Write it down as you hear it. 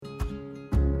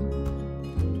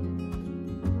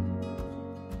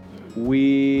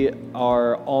We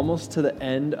are almost to the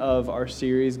end of our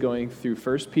series going through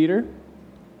 1 Peter, and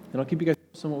I'll keep you guys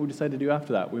posted on what we decide to do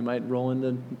after that. We might roll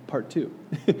into part 2.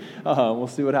 We'll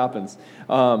see what happens.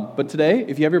 But today,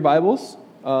 if you have your Bibles,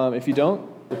 if you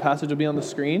don't, the passage will be on the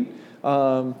screen.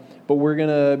 But we're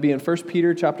going to be in 1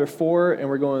 Peter chapter 4, and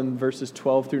we're going verses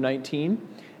 12 through 19.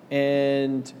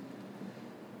 And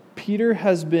Peter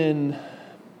he's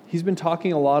been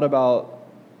talking a lot about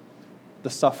the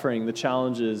suffering, the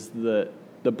challenges that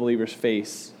the believers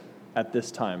face at this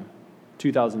time,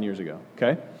 2,000 years ago,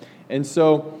 okay? And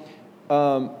so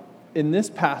in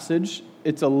this passage,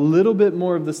 it's a little bit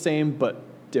more of the same, but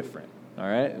different, all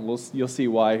right? And you'll see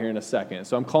why here in a second.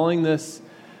 So I'm calling this,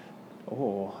 I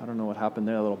don't know what happened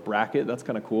there, a little bracket, that's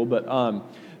kind of cool, but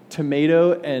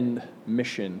tomato and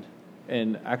mission,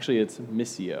 and actually it's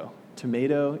missio.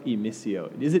 Tomato y missio.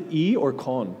 Is it E or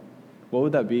con? What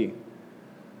would that be?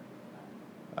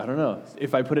 I don't know.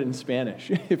 If I put it in Spanish,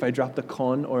 if I dropped a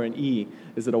con or an E,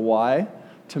 is it a Y?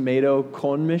 Tomato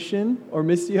con mission or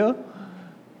missio?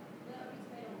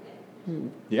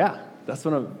 Yeah, that's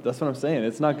what I'm saying.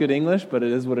 It's not good English, but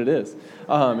it is what it is.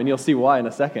 And you'll see why in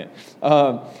a second.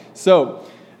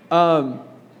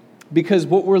 Because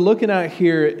what we're looking at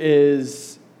here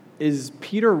is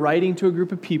Peter writing to a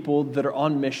group of people that are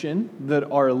on mission,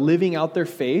 that are living out their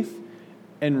faith,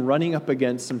 and running up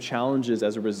against some challenges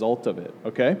as a result of it,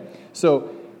 okay?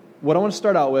 So what I want to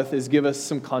start out with is give us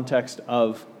some context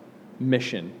of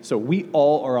mission. So we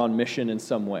all are on mission in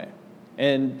some way.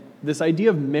 And this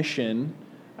idea of mission,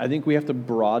 I think we have to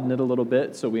broaden it a little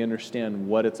bit so we understand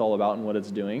what it's all about and what it's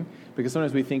doing. Because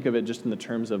sometimes we think of it just in the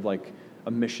terms of like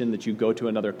a mission that you go to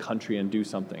another country and do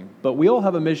something. But we all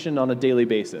have a mission on a daily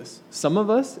basis. Some of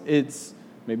us, it's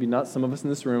maybe not some of us in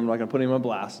this room, I'm not going to put anyone on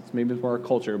blast, it's maybe for our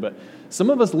culture, but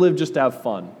some of us live just to have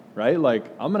fun, right? Like,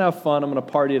 I'm going to have fun, I'm going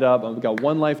to party it up, I've got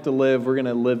one life to live, we're going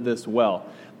to live this well.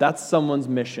 That's someone's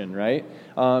mission, right?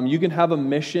 You can have a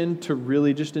mission to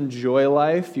really just enjoy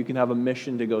life, you can have a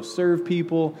mission to go serve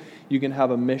people, you can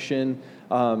have a mission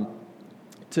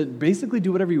to basically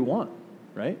do whatever you want,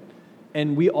 right?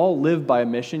 And we all live by a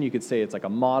mission. You could say it's like a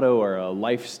motto or a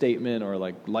life statement or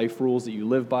like life rules that you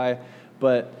live by,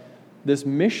 but this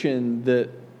mission that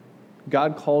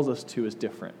God calls us to is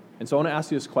different. And so I want to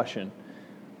ask you this question.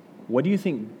 What do you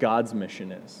think God's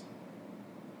mission is?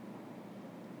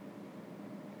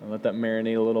 I'll let that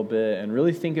marinate a little bit and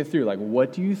really think it through. Like,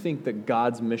 what do you think that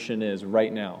God's mission is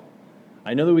right now?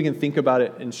 I know that we can think about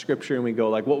it in Scripture and we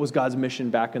go, like, what was God's mission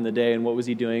back in the day and what was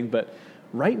he doing? But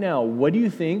right now, what do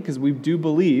you think? Because we do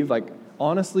believe, like,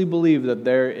 honestly believe that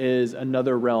there is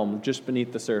another realm just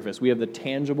beneath the surface. We have the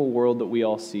tangible world that we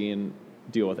all see and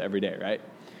deal with every day, right?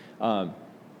 And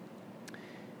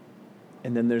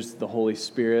then there's the Holy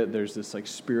Spirit. There's this like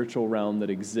spiritual realm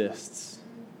that exists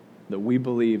that we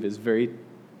believe is very,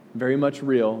 very much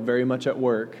real, very much at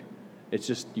work. It's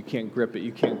just you can't grip it,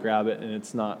 you can't grab it, and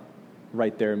it's not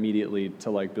right there immediately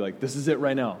to like be like, this is it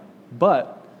right now.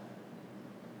 But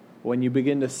when you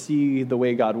begin to see the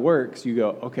way God works, you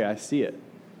go, okay, I see it.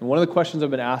 And one of the questions I've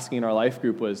been asking in our life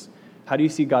group was, how do you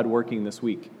see God working this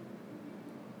week?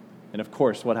 And of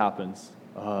course, what happens?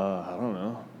 I don't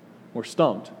know. We're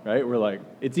stumped, right? We're like,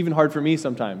 it's even hard for me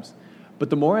sometimes.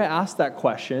 But the more I ask that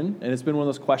question, and it's been one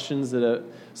of those questions that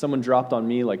someone dropped on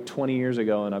me like 20 years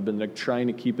ago, and I've been like trying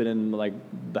to keep it in like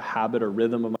the habit or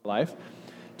rhythm of my life,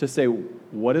 to say,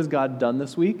 what has God done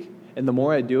this week? And the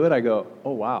more I do it, I go,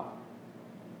 oh, wow.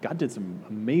 God did some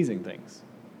amazing things.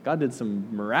 God did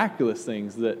some miraculous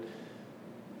things that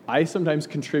I sometimes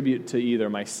contribute to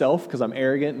either myself because I'm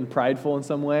arrogant and prideful in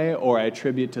some way, or I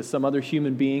attribute to some other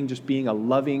human being just being a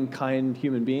loving, kind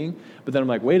human being. But then I'm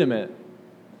like, wait a minute.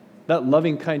 That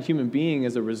loving, kind human being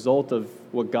is a result of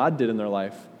what God did in their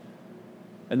life.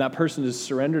 And that person just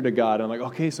surrendered to God. I'm like,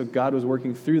 okay, so God was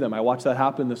working through them. I watched that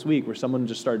happen this week where someone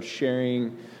just started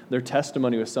sharing their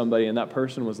testimony with somebody, and that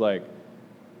person was like,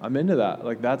 I'm into that.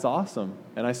 Like, that's awesome.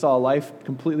 And I saw a life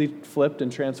completely flipped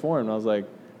and transformed. I was like,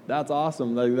 that's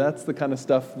awesome. Like, that's the kind of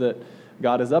stuff that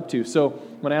God is up to. So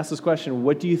when I ask this question,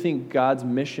 what do you think God's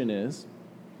mission is?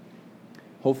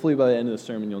 Hopefully by the end of the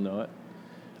sermon you'll know it.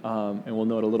 And we'll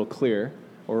know it a little clearer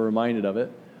or reminded of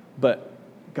it. But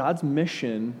God's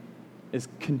mission is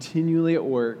continually at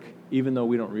work, even though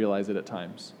we don't realize it at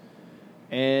times.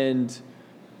 And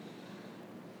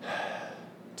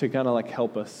to kind of like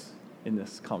help us in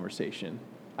this conversation,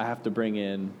 I have to bring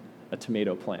in a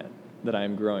tomato plant that I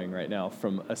am growing right now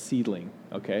from a seedling,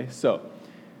 okay? So,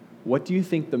 what do you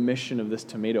think the mission of this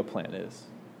tomato plant is?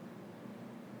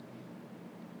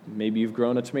 Maybe you've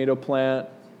grown a tomato plant,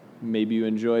 maybe you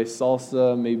enjoy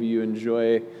salsa, maybe you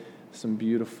enjoy some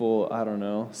beautiful, I don't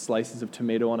know, slices of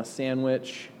tomato on a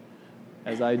sandwich,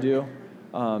 as I do.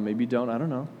 Maybe don't, I don't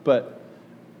know. But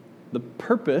the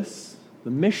purpose,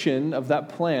 the mission of that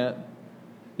plant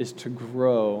is to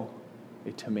grow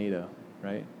a tomato,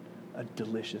 right? A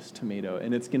delicious tomato.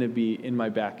 And it's going to be in my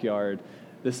backyard.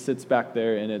 This sits back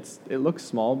there, and it looks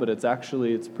small, but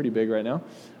it's pretty big right now.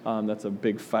 That's a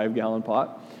big 5-gallon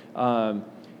pot.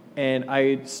 And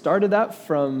I started that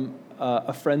from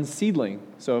a friend's seedling.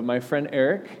 So my friend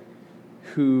Eric,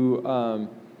 who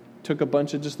took a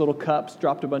bunch of just little cups,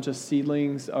 dropped a bunch of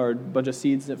seedlings or a bunch of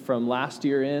seeds from last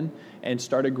year in, and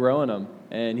started growing them.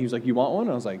 And he was like, "You want one?"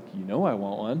 I was like, "You know I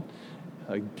want one.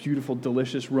 A beautiful,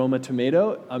 delicious Roma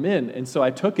tomato. I'm in." And so I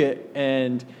took it,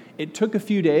 and it took a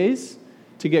few days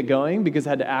to get going because I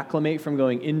had to acclimate from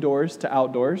going indoors to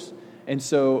outdoors. And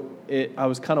so I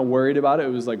was kind of worried about it.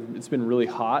 It was like, it's been really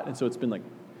hot, and so it's been like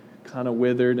kind of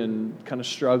withered and kind of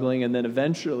struggling. And then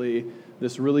eventually,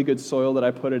 this really good soil that I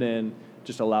put it in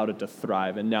just allowed it to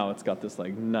thrive. And now it's got this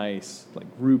like nice like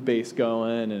root base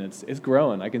going, and it's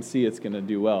growing. I can see it's going to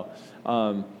do well.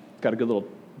 Got a good little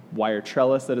wire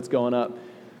trellis that it's going up.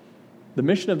 The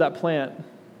mission of that plant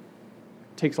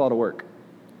takes a lot of work.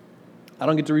 I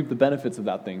don't get to reap the benefits of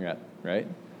that thing yet, right?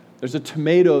 There's a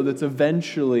tomato that's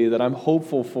eventually, that I'm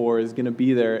hopeful for, is going to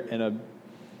be there, and a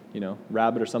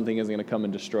rabbit or something is going to come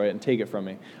and destroy it and take it from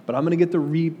me. But I'm going to get to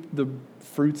reap the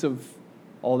fruits of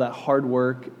all that hard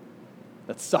work,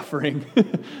 that suffering,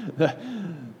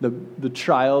 the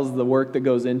trials, the work that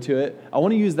goes into it. I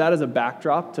want to use that as a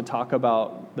backdrop to talk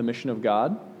about the mission of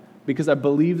God, because I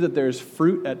believe that there's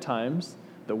fruit at times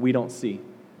that we don't see.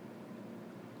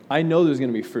 I know there's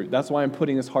going to be fruit. That's why I'm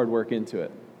putting this hard work into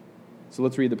it. So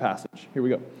let's read the passage. Here we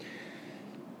go.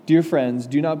 "Dear friends,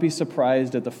 do not be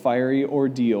surprised at the fiery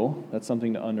ordeal," that's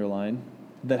something to underline,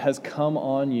 "that has come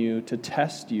on you to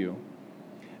test you,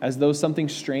 as though something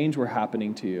strange were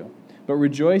happening to you. But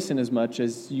rejoice inasmuch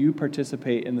as you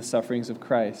participate in the sufferings of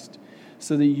Christ,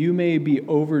 so that you may be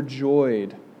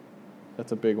overjoyed."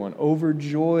 That's a big one.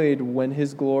 "Overjoyed when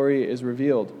his glory is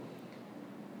revealed.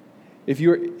 If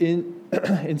you are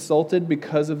insulted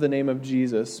because of the name of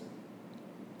Jesus,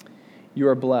 you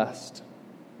are blessed,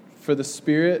 for the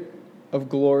Spirit of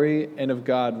glory and of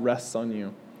God rests on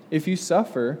you. If you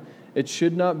suffer, it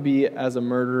should not be as a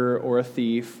murderer or a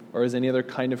thief or as any other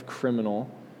kind of criminal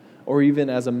or even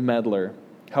as a meddler.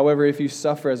 However, if you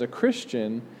suffer as a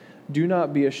Christian, do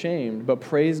not be ashamed, but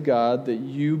praise God that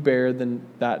you bear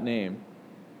that name."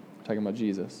 I'm talking about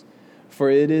Jesus. For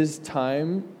it is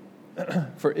time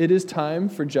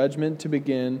for judgment to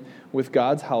begin with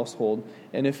God's household,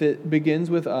 and if it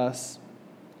begins with us,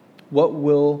 what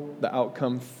will the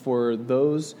outcome for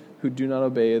those who do not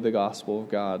obey the gospel of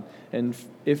God? And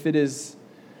if it is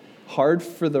hard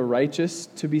for the righteous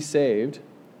to be saved,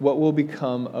 what will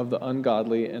become of the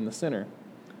ungodly and the sinner?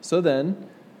 So then,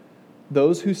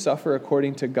 those who suffer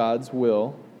according to God's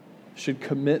will should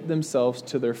commit themselves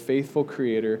to their faithful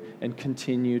Creator and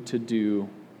continue to do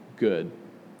good.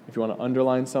 If you want to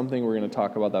underline something, we're going to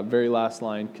talk about that very last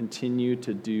line, continue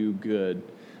to do good.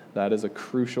 That is a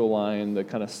crucial line that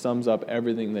kind of sums up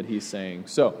everything that he's saying.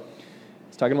 So,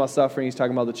 he's talking about suffering, he's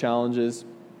talking about the challenges.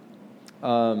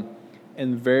 And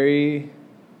very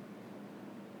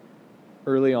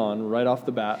early on, right off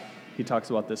the bat, he talks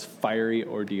about this fiery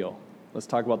ordeal. Let's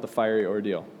talk about the fiery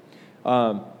ordeal.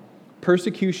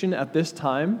 Persecution at this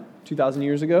time, 2,000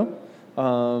 years ago,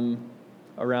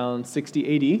 around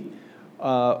 60 AD,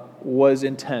 was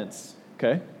intense.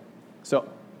 Okay? So,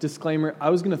 disclaimer,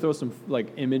 I was going to throw some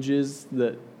images,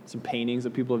 some paintings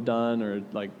that people have done or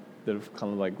that have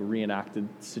kind of reenacted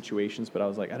situations, but I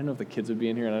was like, I don't know if the kids would be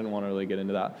in here, and I didn't want to really get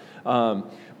into that.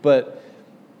 But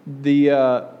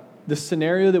the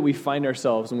scenario that we find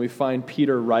ourselves and we find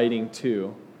Peter writing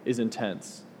to is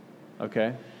intense.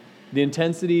 Okay? The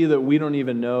intensity that we don't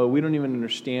even know, we don't even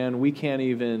understand, we can't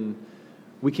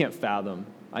fathom.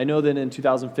 I know that in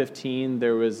 2015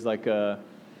 there was a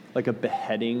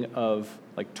beheading of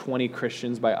 20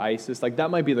 Christians by ISIS.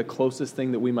 That might be the closest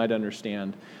thing that we might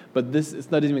understand. But it's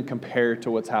not even compared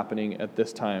to what's happening at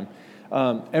this time.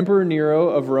 Emperor Nero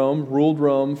of Rome ruled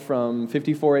Rome from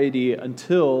 54 AD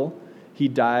until he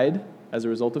died as a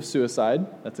result of suicide.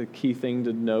 That's a key thing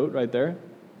to note right there.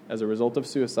 As a result of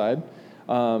suicide,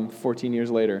 14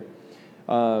 years later.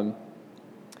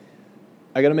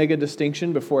 I got to make a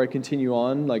distinction before I continue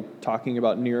on, talking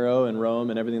about Nero and Rome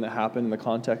and everything that happened in the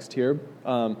context here.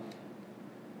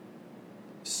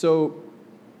 So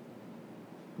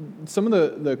some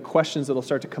of the questions that will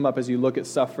start to come up as you look at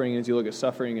suffering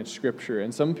in Scripture,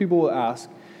 and some people will ask,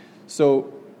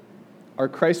 so are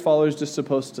Christ followers just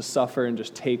supposed to suffer and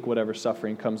just take whatever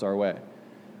suffering comes our way,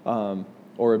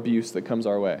 or abuse that comes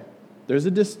our way? There's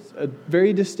a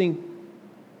very distinct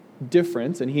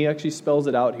difference, and he actually spells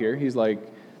it out here. He's like,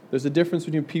 there's a difference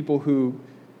between people who,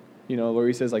 where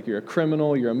he says, like, you're a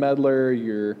criminal, you're a meddler,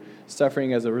 you're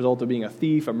suffering as a result of being a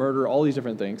thief, a murderer, all these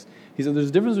different things. He said there's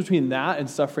a difference between that and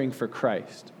suffering for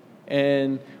Christ.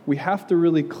 And we have to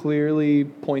really clearly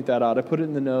point that out. I put it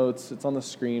in the notes. It's on the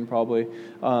screen probably.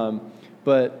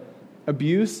 But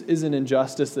abuse is an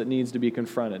injustice that needs to be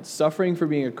confronted. Suffering for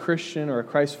being a Christian or a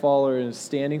Christ follower and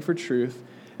standing for truth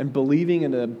and believing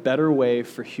in a better way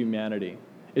for humanity.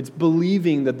 It's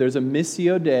believing that there's a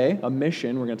missio Dei, a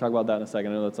mission. We're going to talk about that in a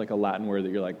second. I know that's like a Latin word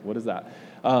that you're like, what is that?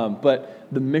 But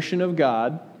the mission of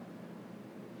God,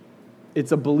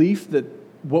 it's a belief that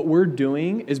what we're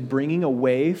doing is bringing a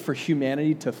way for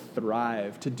humanity to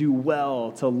thrive, to do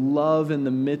well, to love in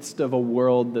the midst of a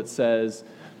world that says,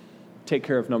 take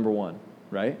care of number one,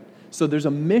 right? So there's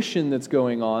a mission that's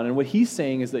going on, and what he's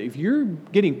saying is that if you're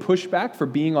getting pushback for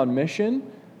being on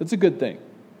mission, that's a good thing.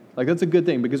 Like, that's a good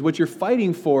thing, because what you're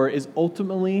fighting for is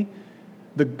ultimately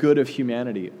the good of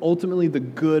humanity, ultimately the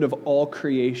good of all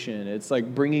creation. It's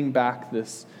like bringing back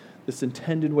this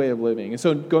intended way of living. And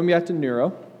so going back to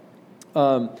Nero,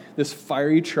 this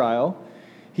fiery trial,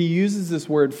 he uses this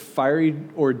word fiery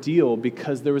ordeal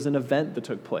because there was an event that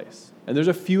took place. And there's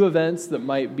a few events that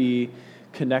might be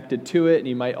connected to it, and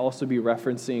he might also be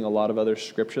referencing a lot of other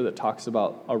scripture that talks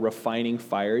about a refining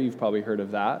fire. You've probably heard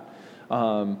of that.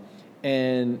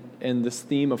 And this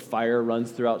theme of fire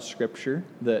runs throughout Scripture,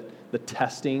 that the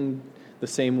testing, the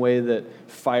same way that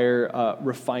fire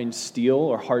refines steel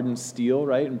or hardens steel,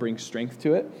 right, and brings strength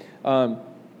to it.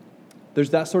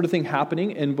 There's that sort of thing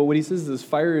happening, but what he says is this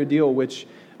fire ordeal, which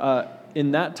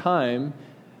in that time,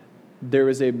 there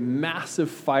was a massive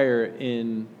fire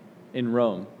in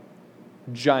Rome.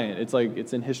 Giant.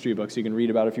 It's in history books. You can read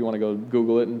about it if you want to go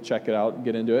Google it and check it out and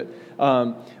get into it.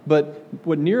 But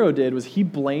what Nero did was he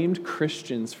blamed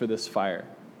Christians for this fire,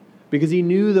 because he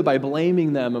knew that by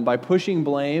blaming them and by pushing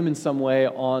blame in some way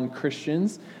on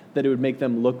Christians, that it would make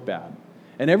them look bad.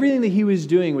 And everything that he was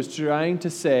doing was trying to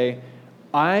say,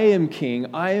 I am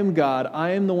king, I am God,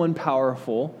 I am the one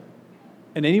powerful,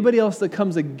 and anybody else that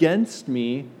comes against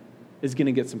me is going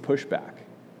to get some pushback,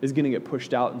 is going to get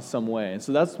pushed out in some way. And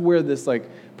so that's where this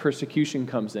persecution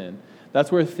comes in. That's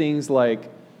where things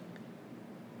like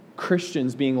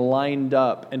Christians being lined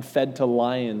up and fed to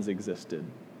lions existed,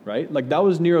 right? Like, that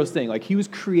was Nero's thing. Like, he was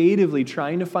creatively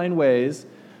trying to find ways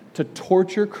to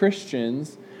torture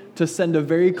Christians to send a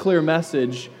very clear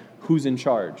message who's in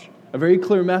charge. A very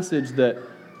clear message that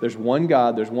there's one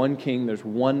God, there's one king, there's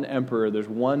one emperor, there's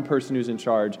one person who's in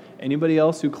charge. Anybody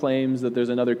else who claims that there's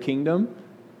another kingdom,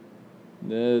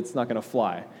 it's not going to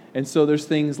fly. And so there's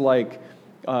things like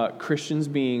Christians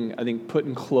being, I think, put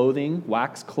in clothing,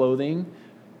 wax clothing,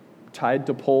 tied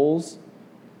to poles,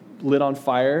 lit on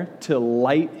fire to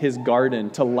light his garden,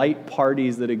 to light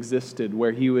parties that existed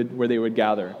where they would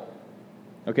gather.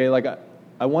 Okay,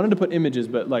 I wanted to put images,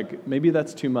 but maybe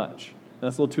that's too much.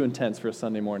 That's a little too intense for a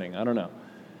Sunday morning. I don't know.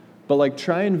 But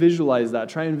try and visualize that.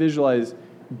 Try and visualize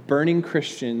burning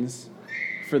Christians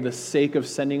for the sake of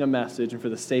sending a message and for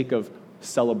the sake of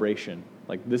celebration.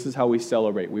 This is how we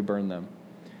celebrate. We burn them.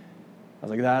 I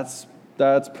was like,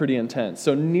 that's pretty intense.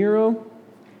 So Nero,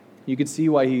 you could see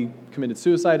why he committed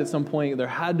suicide at some point. There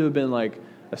had to have been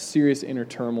a serious inner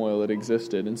turmoil that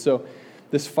existed. And so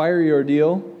this fiery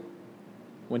ordeal,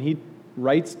 when he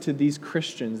writes to these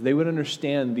Christians, they would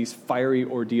understand these fiery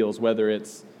ordeals, whether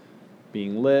it's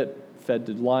being lit, fed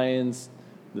to lions,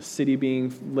 the city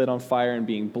being lit on fire and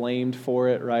being blamed for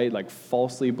it, right?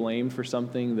 Falsely blamed for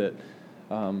something that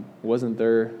wasn't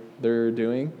their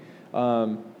doing,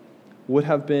 would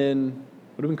have been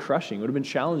crushing, would have been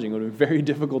challenging, would have been very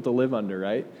difficult to live under,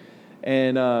 right?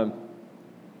 And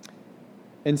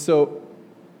so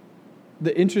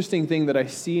the interesting thing that I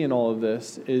see in all of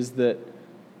this is that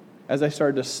as I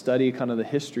started to study kind of the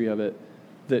history of it,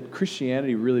 that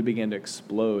Christianity really began to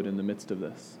explode in the midst of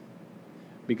this.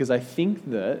 Because I think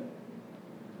that,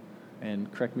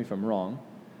 and correct me if I'm wrong,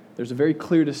 there's a very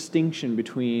clear distinction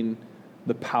between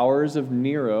the powers of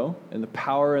Nero and the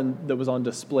power that was on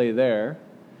display there,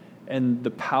 and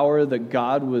the power that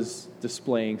God was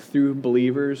displaying through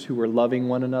believers who were loving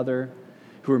one another,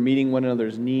 who were meeting one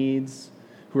another's needs,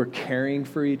 who were caring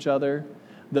for each other.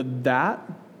 That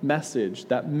message,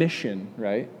 that mission,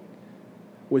 right,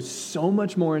 was so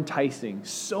much more enticing,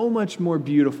 so much more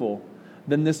beautiful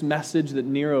than this message that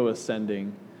Nero was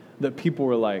sending, that people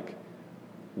were like,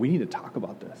 we need to talk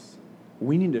about this.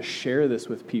 We need to share this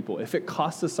with people. If it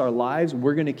costs us our lives,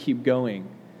 we're going to keep going.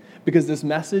 Because this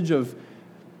message of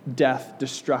death,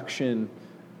 destruction,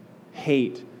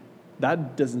 hate,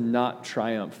 that does not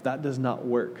triumph. That does not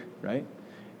work, right?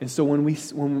 And so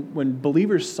when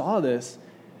believers saw this,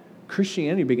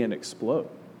 Christianity began to explode.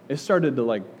 It started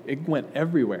to it went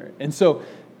everywhere. And so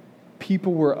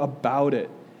people were about it.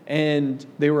 And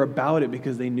they were about it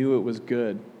because they knew it was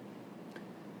good.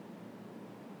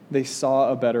 They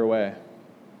saw a better way.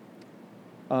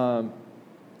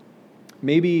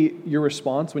 Maybe your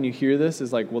response when you hear this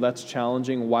is well, that's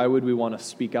challenging. Why would we want to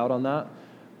speak out on that?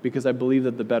 Because I believe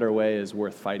that the better way is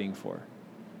worth fighting for.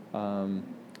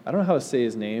 I don't know how to say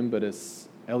his name, but it's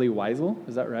Elie Wiesel.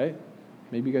 Is that right?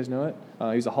 Maybe you guys know it.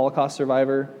 He's a Holocaust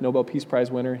survivor, Nobel Peace Prize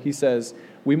winner. He says,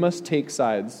 "We must take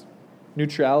sides.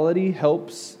 Neutrality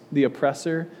helps the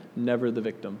oppressor, never the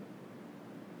victim."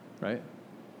 Right?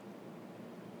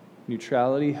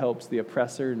 Neutrality helps the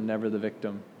oppressor, never the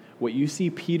victim. What you see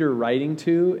Peter writing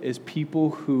to is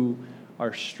people who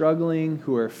are struggling,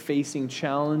 who are facing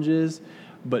challenges,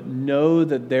 but know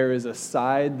that there is a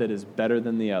side that is better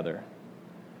than the other.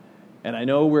 And I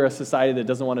know we're a society that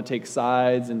doesn't want to take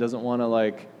sides and doesn't want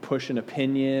to push an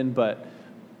opinion, but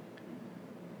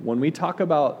when we talk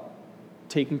about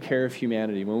taking care of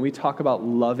humanity, when we talk about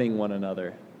loving one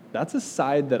another, that's a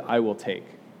side that I will take.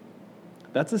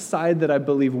 That's a side that I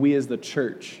believe we as the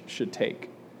church should take.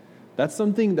 That's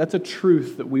a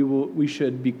truth that we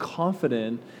should be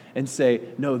confident and say,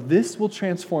 no, this will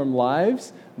transform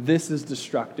lives, this is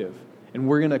destructive, and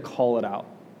we're going to call it out.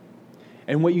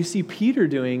 And what you see Peter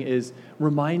doing is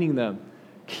reminding them,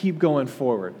 keep going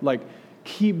forward,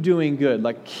 keep doing good,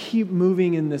 keep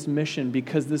moving in this mission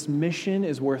because this mission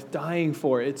is worth dying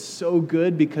for. It's so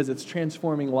good because it's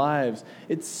transforming lives.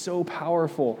 It's so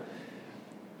powerful.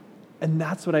 And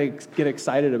that's what I get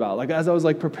excited about. As I was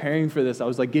preparing for this, I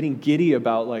was getting giddy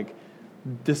about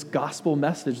this gospel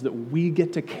message that we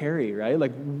get to carry, right?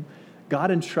 God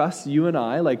entrusts you and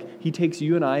I, he takes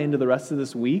you and I into the rest of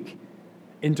this week,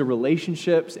 into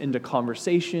relationships, into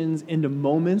conversations, into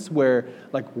moments where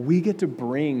we get to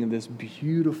bring this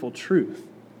beautiful truth,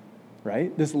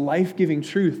 right? This life-giving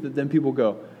truth that then people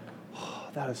go, oh,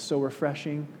 that is so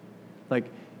refreshing.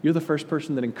 You're the first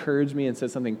person that encouraged me and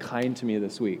said something kind to me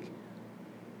this week.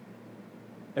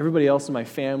 Everybody else in my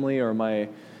family or my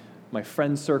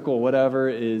friend circle, whatever,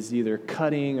 is either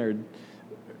cutting or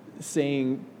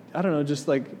saying, I don't know, just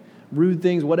rude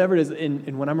things, whatever it is.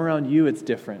 And when I'm around you, it's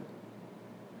different.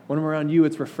 When I'm around you,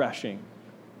 it's refreshing,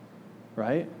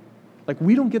 right?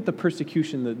 We don't get the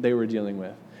persecution that they were dealing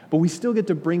with, but we still get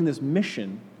to bring this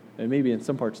mission. And maybe in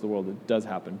some parts of the world it does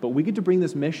happen, but we get to bring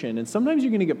this mission. And sometimes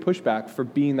you're going to get pushback for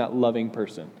being that loving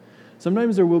person.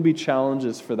 Sometimes there will be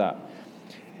challenges for that.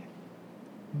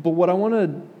 But what I want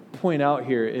to point out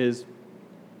here is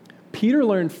Peter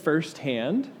learned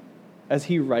firsthand, as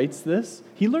he writes this,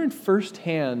 he learned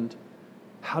firsthand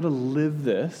how to live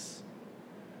this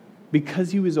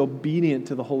because he was obedient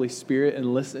to the Holy Spirit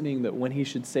and listening that when he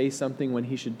should say something, when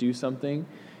he should do something,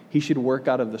 he should work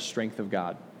out of the strength of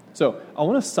God. So I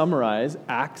want to summarize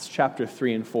Acts chapter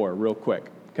 3 and 4 real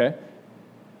quick, okay?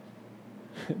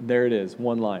 There it is,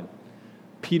 one line.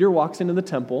 Peter walks into the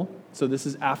temple. So this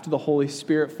is after the Holy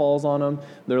Spirit falls on them.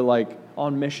 They're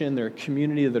on mission. They're a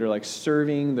community that are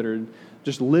serving, that are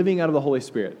just living out of the Holy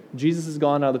Spirit. Jesus is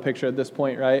gone out of the picture at this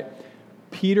point, right?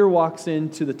 Peter walks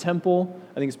into the temple.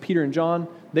 I think it's Peter and John.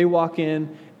 They walk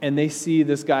in and they see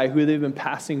this guy who they've been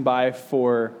passing by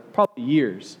for probably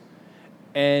years.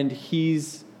 And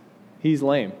he's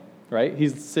lame, right?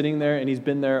 He's sitting there and he's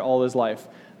been there all his life.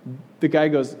 The guy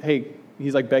goes, hey,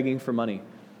 he's begging for money.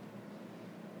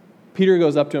 Peter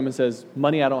goes up to him and says,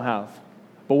 money I don't have.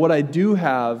 But what I do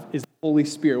have is the Holy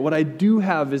Spirit. What I do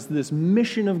have is this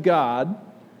mission of God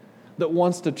that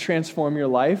wants to transform your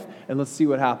life, and let's see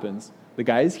what happens. The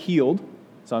guy is healed,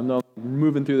 so I'm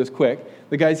moving through this quick.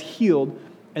 The guy's healed,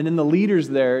 and then the leaders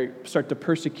there start to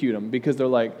persecute him because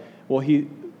they're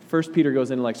First Peter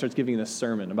goes in and starts giving this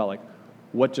sermon about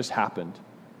what just happened.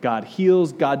 God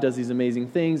heals. God does these amazing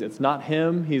things. It's not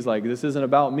him. He's this isn't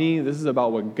about me. This is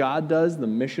about what God does, the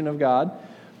mission of God.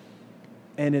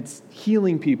 And it's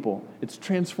healing people. It's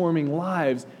transforming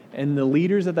lives. And the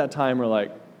leaders at that time are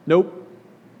nope,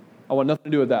 I want nothing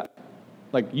to do with that.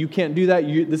 You can't do that.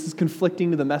 This is conflicting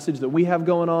to the message that we have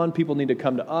going on. People need to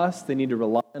come to us. They need to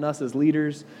rely on us as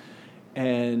leaders.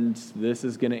 And this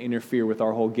is going to interfere with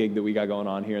our whole gig that we got going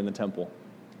on here in the temple.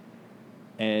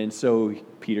 And so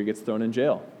Peter gets thrown in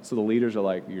jail. So the leaders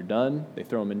are you're done. They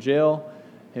throw him in jail,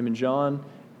 him and John.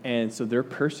 And so they're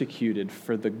persecuted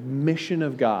for the mission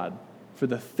of God, for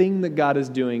the thing that God is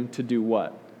doing to do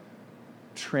what?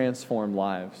 Transform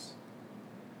lives.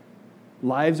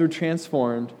 Lives are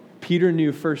transformed Peter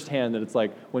knew firsthand that it's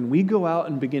like when we go out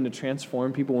and begin to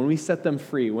transform people, when we set them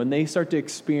free, when they start to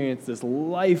experience this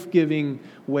life-giving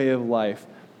way of life,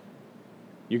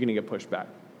 you're going to get pushed back.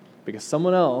 Because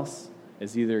someone else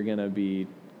is either going to be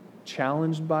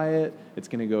challenged by it, it's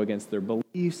going to go against their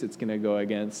beliefs, it's going to go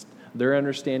against their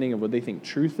understanding of what they think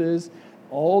truth is,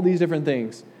 all these different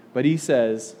things. But he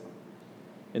says,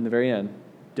 in the very end,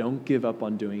 don't give up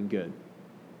on doing good,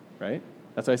 right?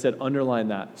 That's why I said underline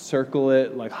that, circle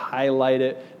it, like highlight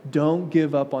it. Don't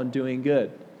give up on doing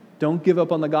good. Don't give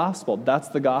up on the gospel. That's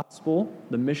the gospel.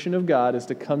 The mission of God is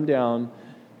to come down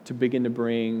to begin to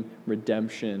bring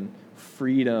redemption,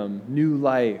 freedom, new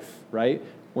life, right?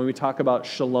 When we talk about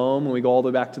shalom, when we go all the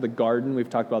way back to the garden, we've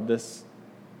talked about this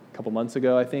a couple months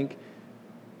ago, I think.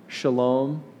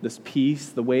 Shalom, this peace,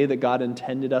 the way that God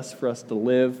intended us for us to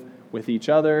live with each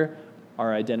other,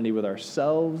 our identity with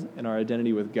ourselves, and our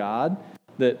identity with God,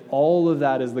 that all of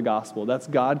that is the gospel. That's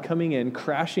God coming in,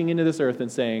 crashing into this earth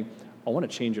and saying, I want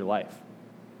to change your life.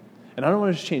 And I don't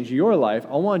want to just change your life.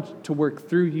 I want to work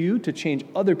through you to change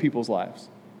other people's lives.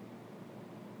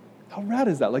 How rad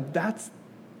is that? Like that's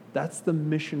the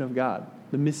mission of God,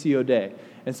 the Missio Dei.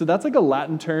 And so that's like a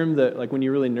Latin term that like when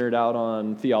you really nerd out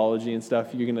on theology and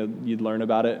stuff, you'd learn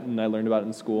about it, and I learned about it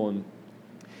in school, and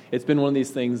it's been one of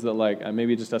these things that like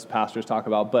maybe just us pastors talk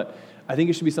about, but I think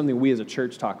it should be something we as a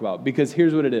church talk about, because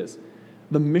here's what it is.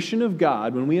 The mission of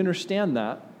God, when we understand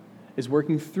that, is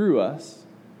working through us,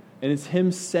 and it's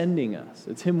Him sending us.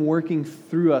 It's Him working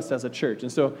through us as a church.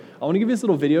 And so I want to give you this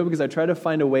little video because I tried to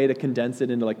find a way to condense it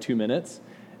into like 2 minutes,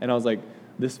 and I was like,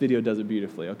 this video does it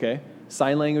beautifully, okay?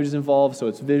 Sign language is involved, so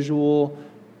it's visual,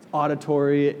 it's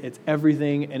auditory, it's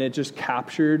everything, and it just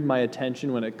captured my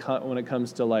attention when it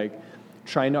comes to like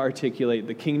trying to articulate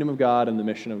the kingdom of God and the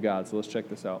mission of God. So let's check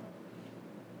this out.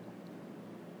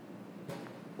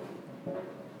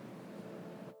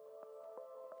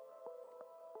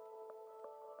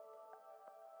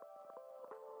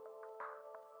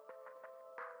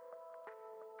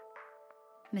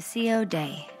 Missio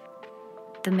Dei,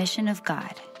 the mission of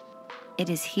God. It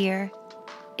is here,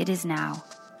 it is now,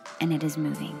 and it is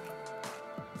moving.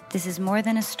 This is more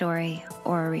than a story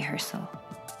or a rehearsal.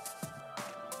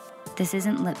 This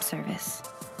isn't lip service.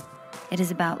 It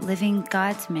is about living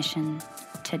God's mission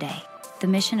today. The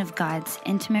mission of God's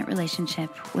intimate relationship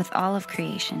with all of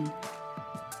creation,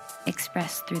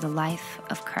 expressed through the life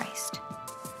of Christ.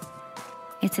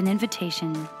 It's an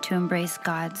invitation to embrace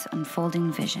God's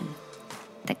unfolding vision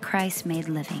that Christ made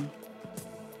living.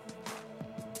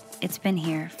 It's been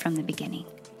here from the beginning.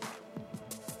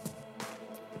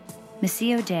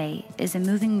 Missio Dei is a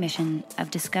moving mission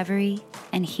of discovery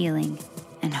and healing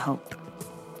and hope.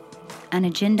 An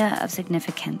agenda of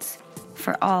significance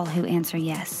for all who answer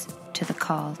yes to the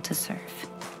call to serve.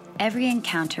 Every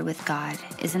encounter with God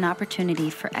is an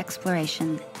opportunity for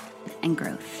exploration and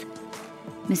growth.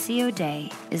 Missio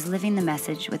Dei is living the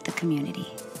message with the community.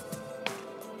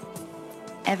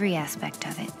 Every aspect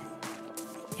of it.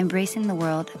 Embracing the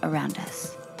world around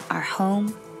us. Our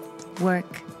home,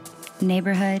 work,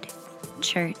 neighborhood,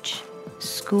 church,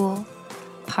 school,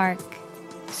 park,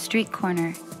 street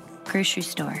corner, grocery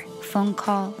store, phone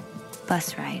call,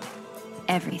 bus ride,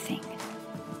 everything.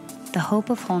 The hope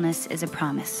of wholeness is a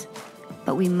promise,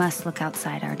 but we must look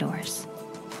outside our doors.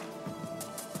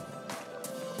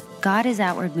 God is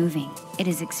outward moving. It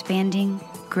is expanding,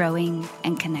 growing,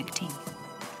 and connecting.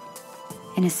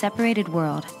 In a separated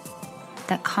world,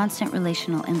 that constant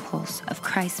relational impulse of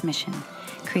Christ's mission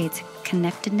creates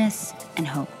connectedness and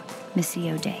hope.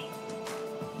 Missio Dei.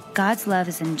 God's love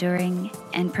is enduring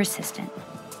and persistent,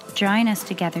 drawing us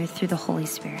together through the Holy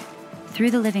Spirit.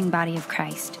 Through the living body of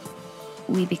Christ,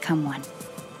 we become one.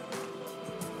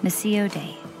 Missio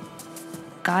Dei.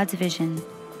 God's vision,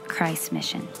 Christ's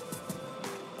mission.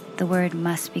 The Word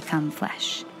must become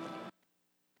flesh.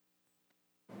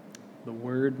 The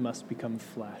Word must become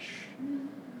flesh.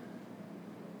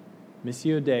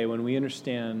 Missio Dei, when we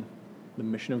understand the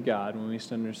mission of God, when we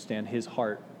understand His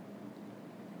heart,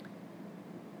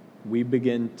 we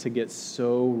begin to get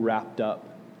so wrapped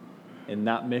up in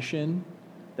that mission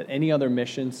that any other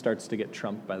mission starts to get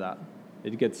trumped by that.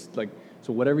 It gets like,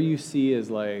 so whatever you see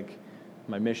as like,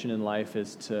 my mission in life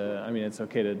is to, it's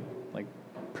okay to like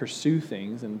pursue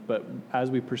things, but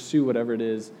as we pursue whatever it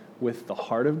is with the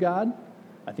heart of God,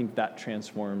 I think that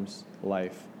transforms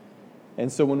life.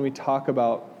 And so when we talk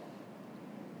about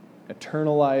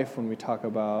eternal life, when we talk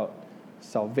about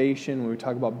salvation, when we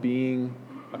talk about being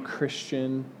a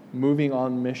Christian, moving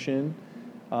on mission,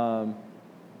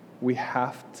 we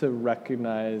have to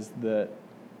recognize that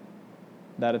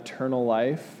eternal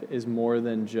life is more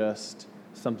than just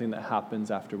something that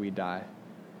happens after we die.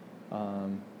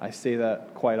 I say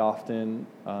that quite often,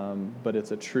 but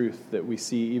it's a truth that we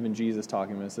see even Jesus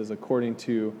talking about. It says, according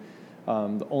to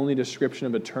the only description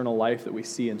of eternal life that we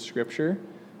see in Scripture,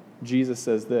 Jesus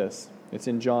says this. It's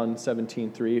in John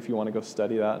 17:3, if you want to go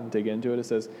study that and dig into it. It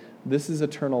says, this is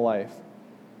eternal life,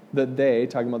 that they,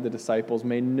 talking about the disciples,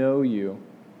 may know you,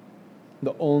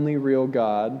 the only real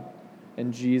God,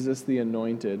 and Jesus the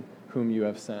anointed, whom you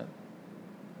have sent.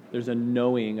 There's a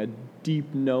knowing, a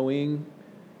deep knowing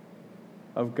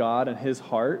of God and his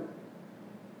heart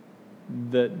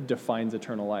that defines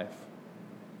eternal life.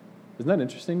 Isn't that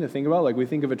interesting to think about? Like, we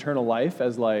think of eternal life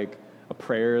as like a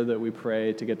prayer that we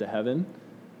pray to get to heaven.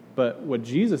 But what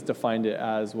Jesus defined it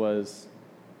as was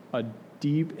a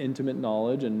deep, intimate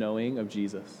knowledge and knowing of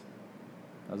Jesus.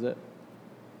 That was it.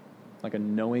 Like a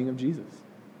knowing of Jesus.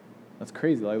 That's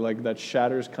crazy. Like that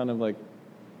shatters kind of like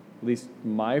at least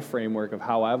my framework of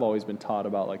how I've always been taught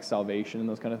about like salvation and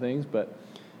those kind of things. But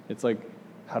it's like,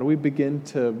 how do we begin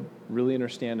to really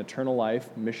understand eternal life,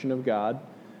 mission of God,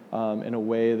 in a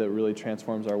way that really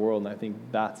transforms our world? And I think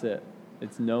that's it.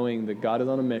 It's knowing that God is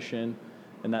on a mission,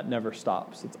 and that never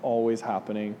stops. It's always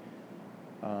happening,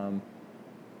 and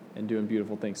doing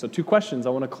beautiful things. So 2 questions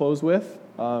I want to close with.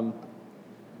 What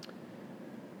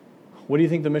do you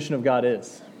think the mission of God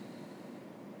is?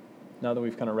 Now that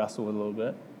we've kind of wrestled with it a little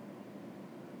bit.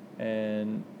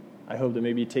 And I hope that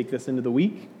maybe you take this into the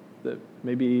week, that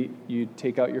maybe you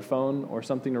take out your phone or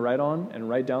something to write on and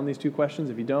write down these 2 questions.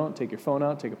 If you don't, take your phone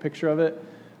out, take a picture of it,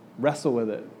 wrestle with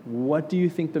it. What do you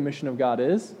think the mission of God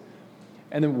is?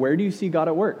 And then where do you see God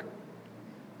at work?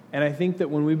 And I think that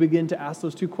when we begin to ask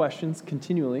those 2 questions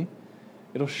continually,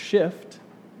 it'll shift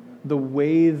the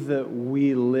way that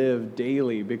we live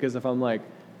daily. Because if I'm like,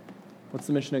 what's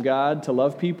the mission of God? To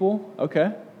love people?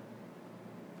 Okay.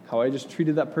 How I just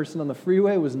treated that person on the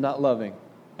freeway was not loving.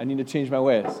 I need to change my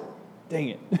ways. Dang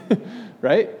it.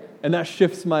 Right? And that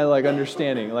shifts my like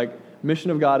understanding. Like,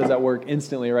 mission of God is at work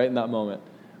instantly right in that moment.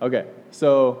 Okay.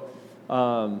 So,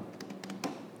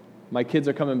 my kids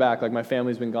are coming back. Like, my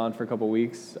family's been gone for a couple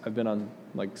weeks. I've been on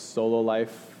like solo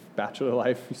life, bachelor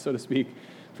life, so to speak,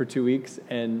 for 2 weeks,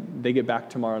 and they get back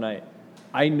tomorrow night.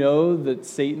 I know that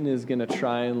Satan is going to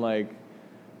try and like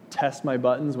test my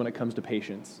buttons when it comes to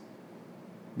patience,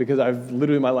 because I've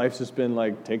literally, my life's just been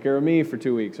like, take care of me for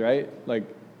 2 weeks, right? Like,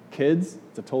 kids,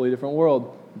 it's a totally different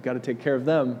world. You've got to take care of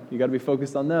them. You got to be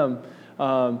focused on them.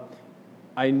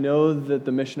 I know that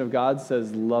the mission of God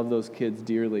says love those kids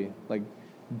dearly. Like,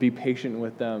 be patient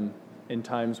with them in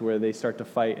times where they start to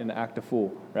fight and act a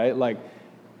fool, right? Like,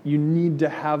 you need to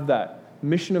have that.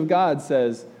 Mission of God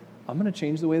says, I'm going to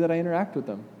change the way that I interact with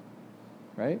them,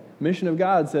 right? Mission of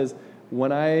God says,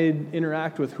 when I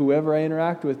interact with whoever I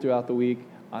interact with throughout the week,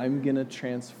 I'm going to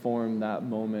transform that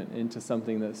moment into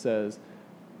something that says,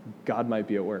 God might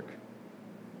be at work.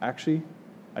 Actually,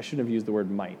 I shouldn't have used the word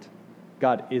might.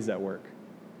 God is at work.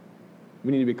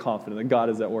 We need to be confident that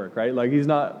God is at work, right? Like, he's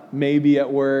not maybe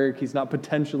at work. He's not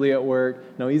potentially at work.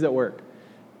 No, he's at work.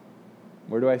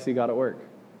 Where do I see God at work?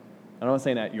 I'm not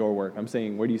saying at your work. I'm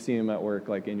saying, where do you see him at work,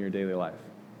 like in your daily life?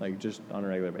 Like, just on a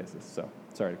regular basis. So,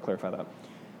 sorry to clarify that.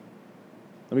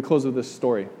 Let me close with this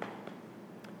story.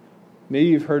 Maybe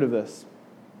you've heard of this.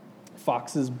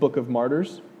 Fox's Book of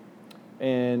Martyrs.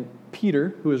 And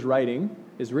Peter, who is writing,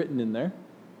 is written in there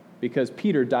because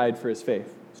Peter died for his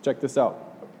faith. So check this out.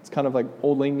 It's kind of like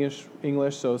Old English,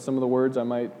 so some of the words I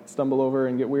might stumble over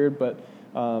and get weird, but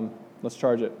let's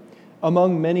charge it.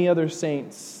 Among many other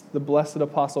saints, the blessed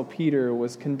apostle Peter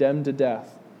was condemned to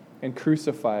death and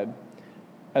crucified,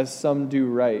 as some do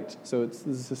write. So this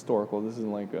is historical. This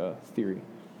isn't like a theory.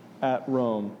 At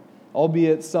Rome,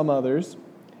 albeit some others,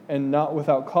 and not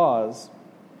without cause,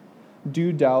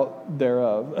 do doubt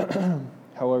thereof.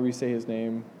 However you say his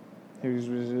name,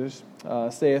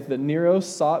 saith that Nero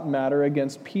sought matter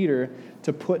against Peter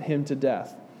to put him to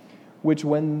death, which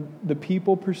when the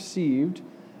people perceived,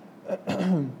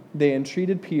 they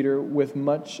entreated Peter with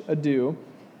much ado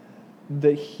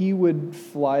that he would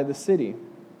fly the city.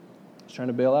 He's trying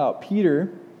to bail out.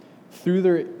 Peter, through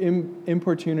their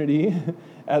importunity,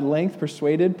 at length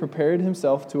prepared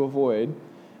himself to avoid,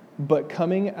 but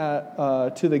coming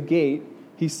to the gate,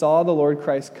 he saw the Lord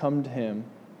Christ come to him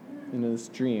in his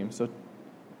dream. So,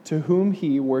 to whom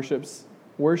he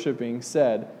worshiping,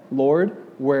 said, Lord,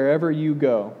 wherever you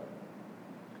go.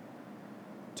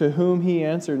 To whom he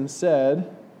answered and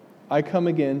said, I come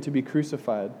again to be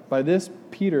crucified. By this,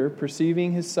 Peter,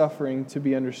 perceiving his suffering to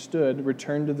be understood,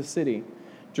 returned to the city.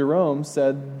 Jerome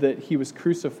said that he was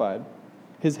crucified,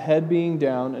 his head being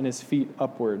down and his feet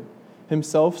upward,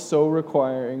 himself so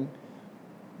requiring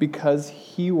because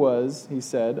he was, he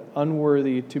said,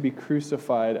 unworthy to be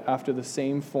crucified after the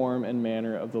same form and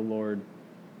manner of the Lord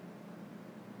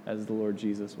as the Lord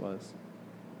Jesus was.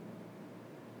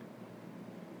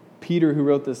 Peter, who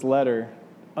wrote this letter,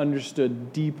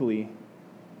 understood deeply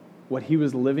what he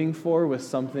was living for was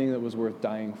something that was worth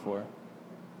dying for.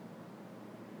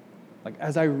 Like,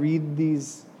 as I read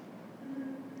these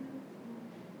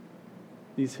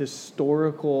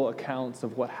historical accounts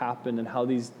of what happened and how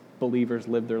these believers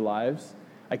lived their lives,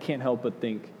 I can't help but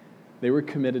think they were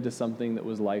committed to something that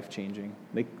was life-changing.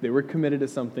 They were committed to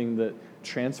something that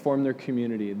transformed their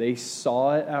community. They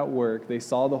saw it at work. They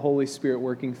saw the Holy Spirit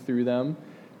working through them.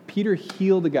 Peter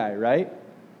healed a guy, right?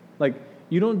 Like,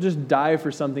 you don't just die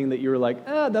for something that you were like,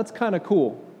 that's kind of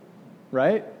cool,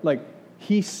 right? Like,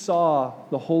 he saw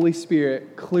the Holy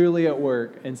Spirit clearly at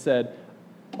work and said,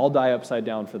 I'll die upside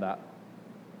down for that.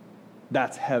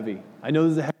 That's heavy. I know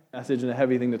this is a heavy message and a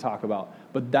heavy thing to talk about,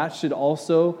 but that should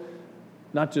also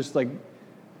not just like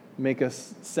make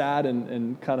us sad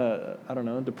and kind of, I don't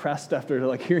know, depressed after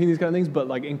like hearing these kind of things, but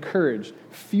like encouraged,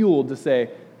 fueled to say,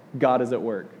 God is at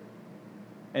work.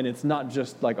 And it's not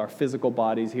just like our physical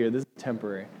bodies here. This is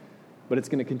temporary, but it's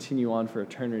going to continue on for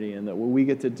eternity. And that what we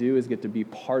get to do is get to be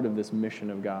part of this mission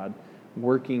of God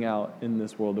working out in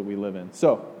this world that we live in.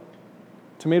 So,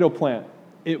 tomato plant,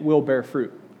 it will bear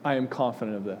fruit. I am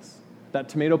confident of this. That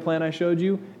tomato plant I showed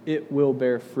you, it will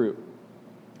bear fruit.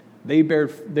 They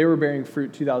were bearing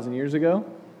fruit 2,000 years ago,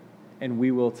 and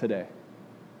we will today.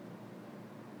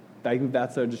 I think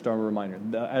that's just a reminder.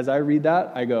 As I read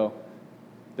that, I go,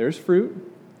 there's fruit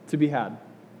to be had.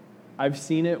 I've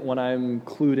seen it when I'm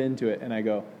clued into it, and I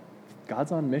go,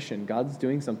 God's on mission. God's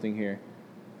doing something here.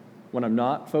 When I'm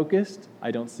not focused,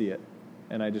 I don't see it.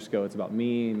 And I just go, it's about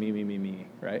me,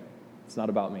 right? It's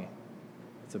not about me.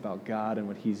 It's about God and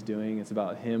what he's doing. It's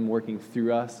about him working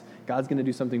through us. God's going to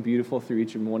do something beautiful through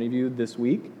each and one of you this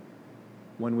week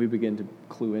when we begin to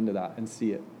clue into that and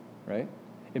see it, right?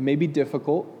 It may be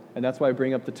difficult, and that's why I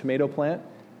bring up the tomato plant.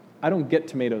 I don't get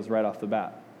tomatoes right off the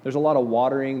bat. There's a lot of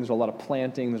watering, there's a lot of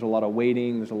planting, there's a lot of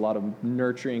waiting, there's a lot of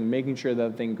nurturing, making sure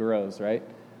that thing grows, right?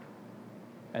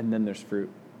 And then there's fruit.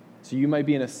 So you might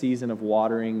be in a season of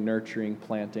watering, nurturing,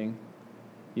 planting.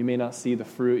 You may not see the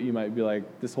fruit. You might be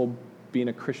like, this whole being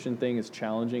a Christian thing is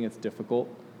challenging, it's difficult.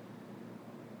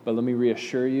 But let me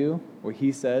reassure you, what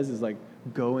he says is like,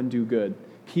 go and do good.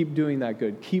 Keep doing that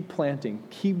good. Keep planting.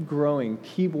 Keep growing.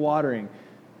 Keep watering.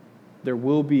 There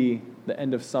will be the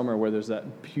end of summer where there's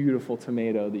that beautiful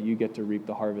tomato that you get to reap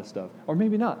the harvest of. Or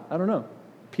maybe not. I don't know.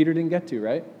 Peter didn't get to,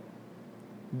 right?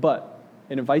 But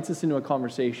it invites us into a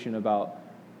conversation about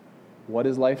what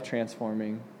is life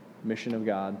transforming, mission of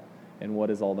God, and what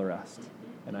is all the rest.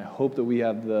 And I hope that we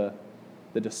have the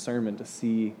discernment to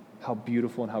see how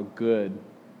beautiful and how good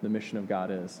the mission of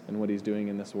God is and what he's doing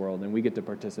in this world. And we get to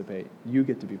participate. You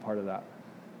get to be part of that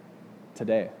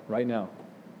today, right now.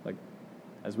 Like,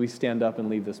 as we stand up and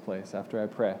leave this place after I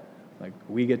pray, like,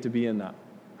 we get to be in that.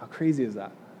 How crazy is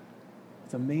that?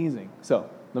 It's amazing. So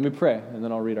let me pray, and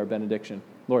then I'll read our benediction.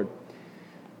 Lord,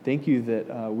 thank you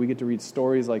that we get to read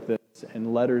stories like this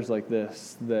and letters like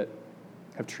this that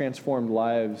have transformed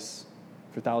lives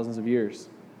for thousands of years.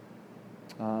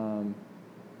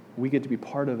 We get to be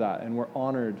part of that, and we're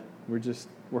honored.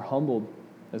 We're humbled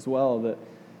as well that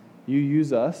you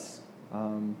use us,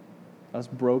 us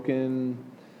broken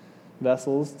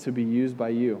vessels, to be used by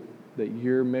you, that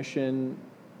your mission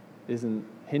isn't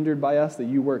hindered by us, that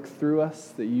you work through us,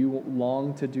 that you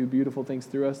long to do beautiful things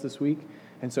through us this week.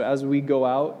 And so as we go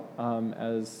out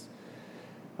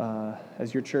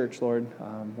as your church, Lord,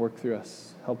 work through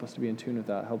us. Help us to be in tune with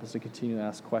that. Help us to continue to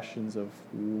ask questions of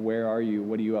where are you,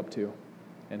 what are you up to?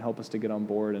 And help us to get on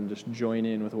board and just join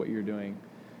in with what you're doing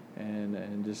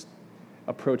and just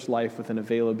approach life with an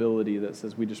availability that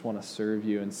says we just want to serve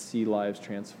you and see lives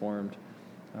transformed.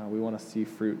 We want to see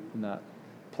fruit in that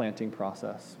planting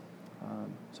process.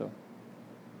 So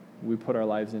we put our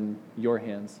lives in your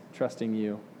hands, trusting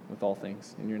you with all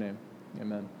things. In your name,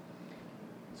 amen.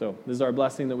 So this is our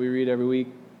blessing that we read every week.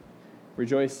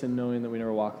 Rejoice in knowing that we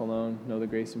never walk alone. Know the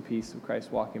grace and peace of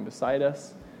Christ walking beside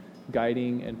us,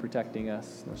 guiding and protecting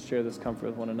us. Let's share this comfort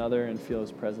with one another and feel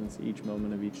his presence each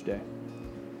moment of each day.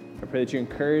 I pray that you're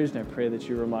encouraged, and I pray that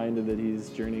you're reminded that he's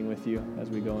journeying with you as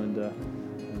we go into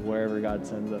wherever God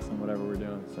sends us and whatever we're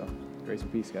doing. So grace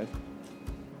and peace, guys.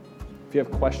 If you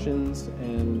have questions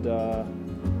and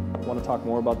want to talk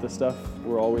more about this stuff,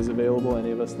 we're always available,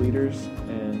 any of us leaders,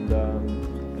 and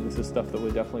this is stuff that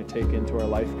we definitely take into our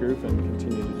life group and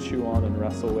continue to chew on and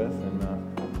wrestle with, and